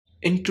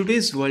In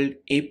today's world,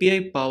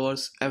 API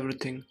powers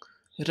everything.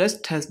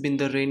 REST has been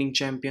the reigning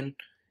champion,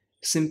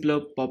 simpler,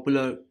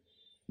 popular,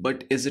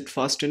 but is it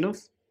fast enough?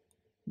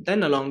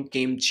 Then along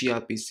came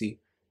gRPC.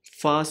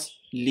 Fast,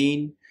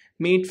 lean,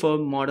 made for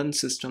modern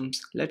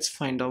systems. Let's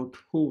find out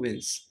who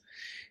wins.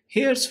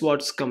 Here's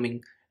what's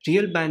coming: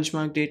 real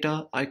benchmark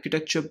data,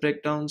 architecture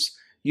breakdowns,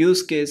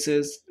 use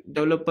cases,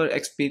 developer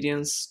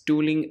experience,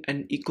 tooling,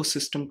 and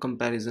ecosystem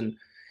comparison.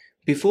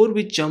 Before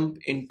we jump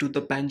into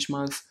the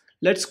benchmarks,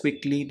 let's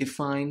quickly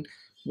define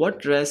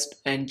what REST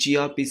and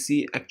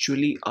gRPC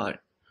actually are.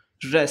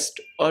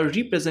 REST, or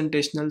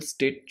Representational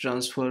State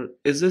Transfer,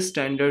 is a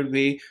standard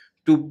way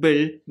to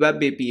build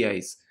web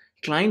APIs.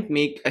 Client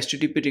make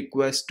HTTP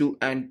requests to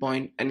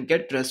endpoint and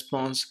get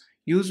response,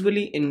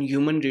 usually in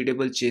human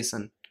readable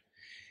JSON.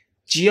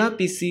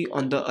 gRPC,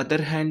 on the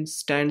other hand,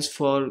 stands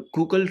for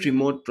Google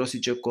Remote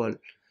Procedure Call.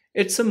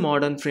 It's a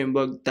modern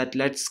framework that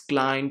lets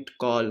client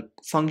call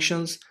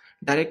functions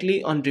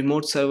directly on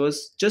remote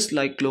servers just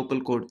like local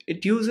code.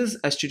 It uses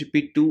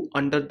HTTP2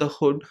 under the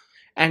hood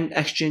and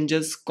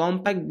exchanges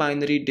compact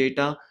binary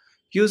data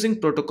using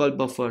protocol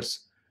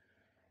buffers.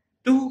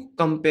 To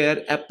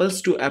compare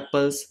apples to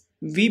apples,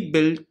 we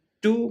built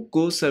two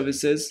Go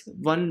services,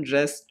 one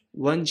REST,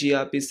 one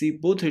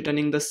gRPC, both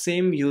returning the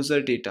same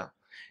user data.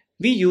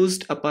 We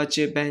used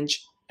Apache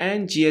Bench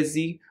and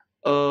GSZ,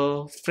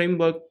 a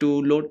framework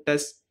to load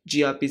test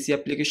gRPC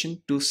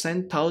application to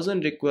send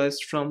 1000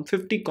 requests from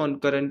 50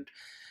 concurrent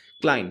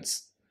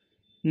clients.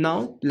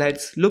 Now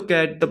let's look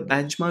at the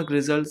benchmark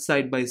results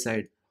side by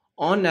side.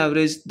 On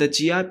average, the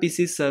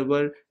gRPC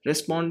server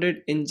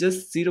responded in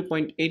just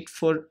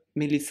 0.84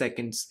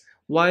 milliseconds,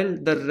 while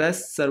the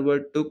REST server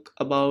took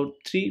about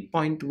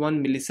 3.1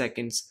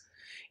 milliseconds.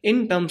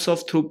 In terms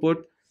of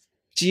throughput,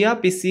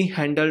 gRPC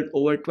handled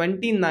over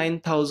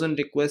 29,000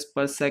 requests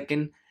per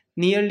second,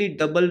 nearly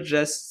double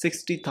REST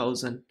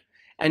 60,000.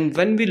 And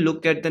when we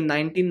look at the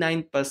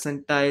 99th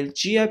percentile,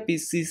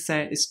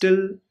 gRPC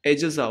still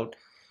edges out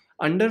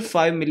under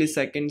 5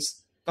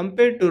 milliseconds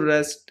compared to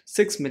REST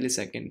 6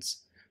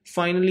 milliseconds.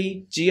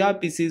 Finally,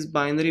 gRPC's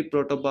binary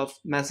protobuf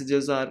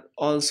messages are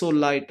also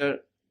lighter,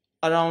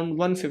 around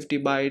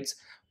 150 bytes,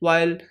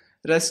 while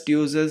REST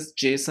uses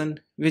JSON,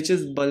 which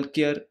is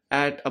bulkier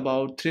at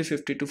about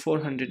 350 to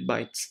 400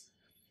 bytes.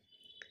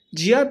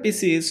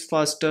 gRPC is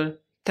faster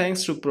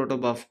thanks to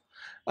Protobuf,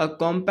 a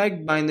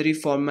compact binary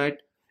format,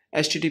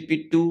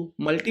 HTTP2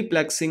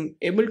 multiplexing,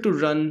 able to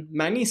run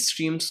many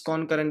streams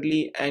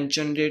concurrently and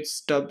generate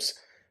stubs,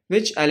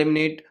 which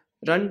eliminate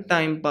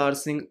runtime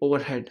parsing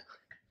overhead.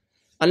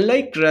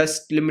 Unlike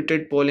REST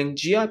limited polling,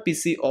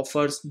 gRPC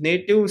offers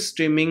native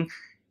streaming,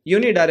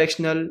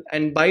 unidirectional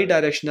and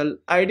bidirectional,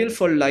 ideal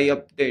for live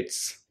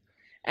updates.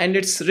 And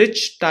its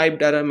rich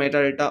typed error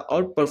metadata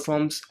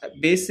outperforms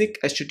basic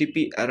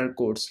HTTP error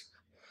codes.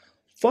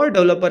 For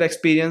developer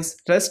experience,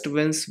 REST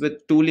wins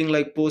with tooling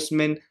like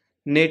Postman,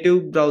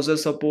 native browser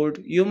support,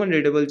 human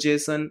readable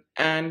JSON,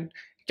 and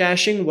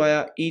caching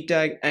via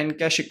ETAG and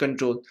cache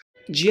control.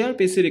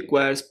 gRPC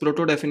requires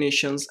proto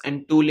definitions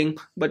and tooling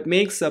but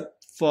makes up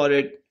for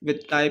it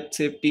with type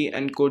safety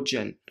and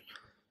Codegen.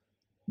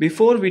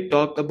 Before we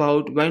talk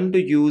about when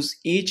to use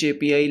each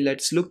API,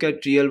 let's look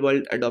at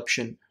real-world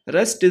adoption.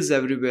 REST is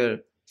everywhere,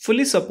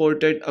 fully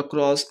supported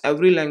across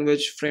every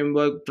language,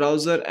 framework,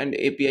 browser, and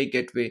API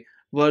gateway.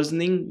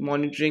 Versioning,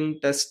 monitoring,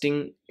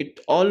 testing, it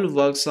all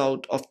works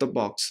out of the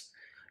box.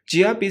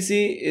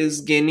 gRPC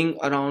is gaining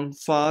around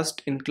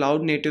fast in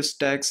cloud-native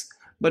stacks,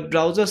 but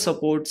browser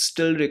support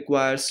still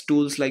requires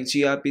tools like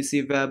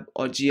gRPC Web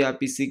or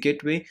gRPC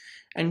Gateway,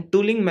 and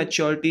tooling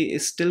maturity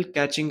is still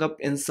catching up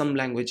in some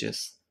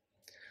languages.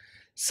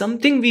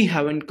 Something we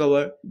haven't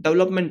covered: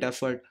 development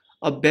effort.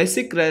 A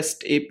basic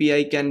REST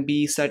API can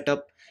be set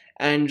up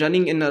and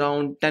running in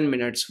around 10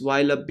 minutes,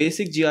 while a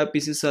basic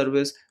gRPC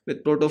service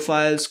with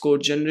protofiles,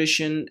 code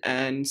generation,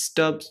 and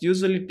stubs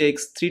usually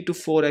takes 3 to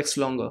 4x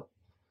longer.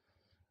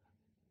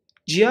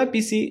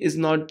 gRPC is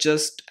not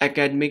just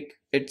academic,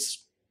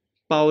 it's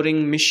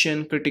powering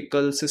mission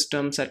critical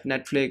systems at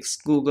Netflix,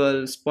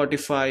 Google,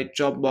 Spotify,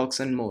 Dropbox,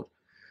 and more.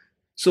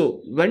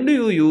 So, when do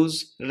you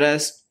use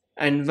REST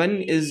and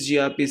when is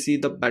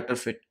gRPC the better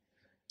fit?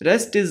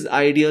 REST is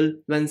ideal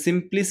when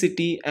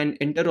simplicity and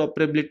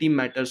interoperability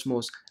matters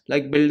most,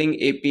 like building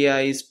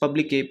APIs,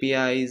 public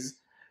APIs,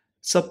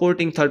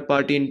 supporting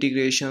third-party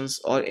integrations,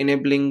 or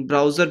enabling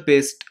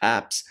browser-based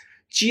apps.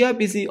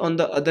 gRPC, on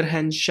the other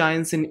hand,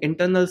 shines in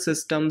internal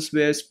systems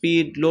where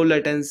speed, low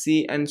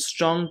latency, and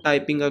strong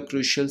typing are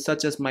crucial,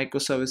 such as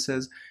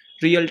microservices,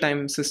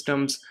 real-time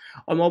systems,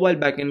 or mobile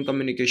backend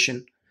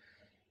communication.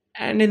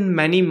 And in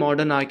many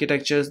modern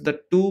architectures,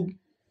 the two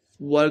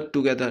work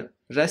together: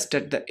 REST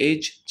at the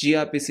edge,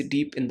 gRPC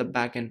deep in the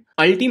backend.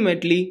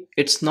 Ultimately,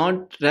 it's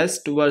not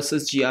REST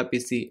versus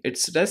gRPC,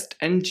 it's REST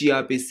and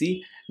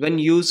gRPC when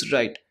used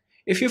right.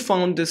 If you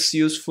found this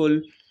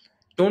useful,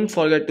 don't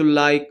forget to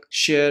like,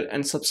 share,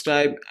 and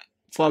subscribe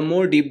for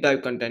more deep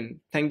dive content.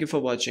 Thank you for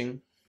watching.